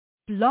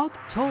Blog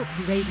Talk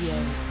Radio.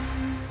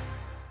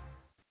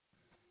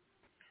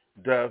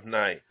 Dove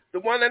Night, the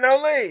one and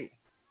only.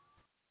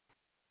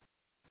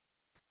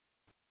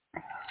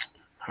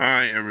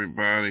 Hi,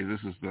 everybody. This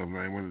is Dove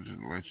Night. I wanted to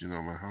let you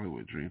know my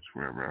Hollywood Dreams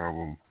Forever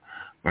album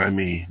by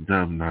me,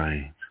 Dove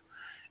Night,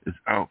 is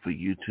out for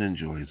you to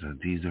enjoy. It's on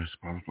Deezer,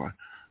 Spotify.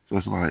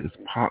 So it's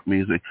pop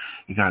music.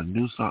 You got a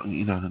new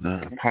song,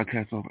 the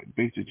podcast of like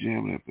Basic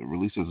Jam that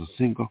released as a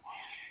single.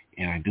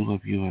 And I Do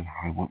Love You, and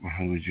I Want My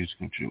Hollywood Dreams to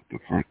Come True,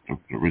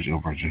 the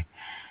original version.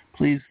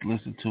 Please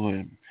listen to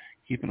it.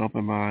 Keep an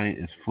open mind.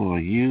 It's for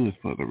you. It's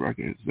for the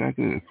record.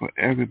 It's for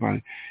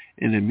everybody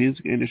in the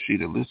music industry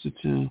to listen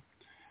to.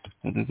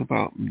 And it's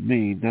about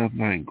me, Dove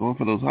Night, going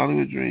for those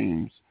Hollywood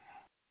dreams.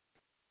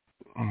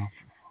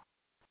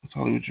 Those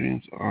Hollywood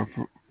dreams are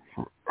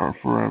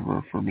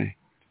forever for me.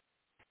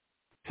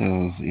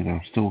 Because,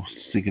 I'm still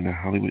seeking a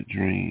Hollywood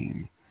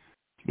dream.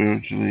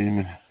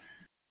 Spiritually,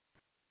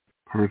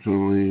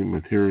 personally,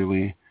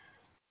 materially,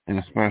 and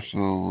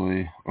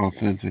especially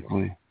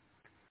authentically.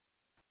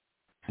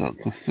 So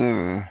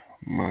consider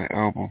my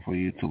album for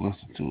you to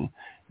listen to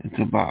and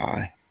to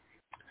buy.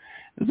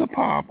 It's a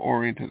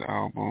pop-oriented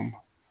album.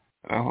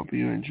 I hope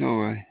you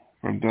enjoy.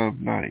 From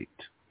Dove Night.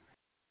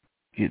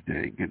 Good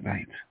day, good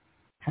night.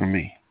 From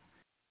me,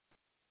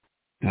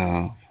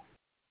 Dove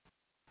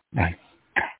Night.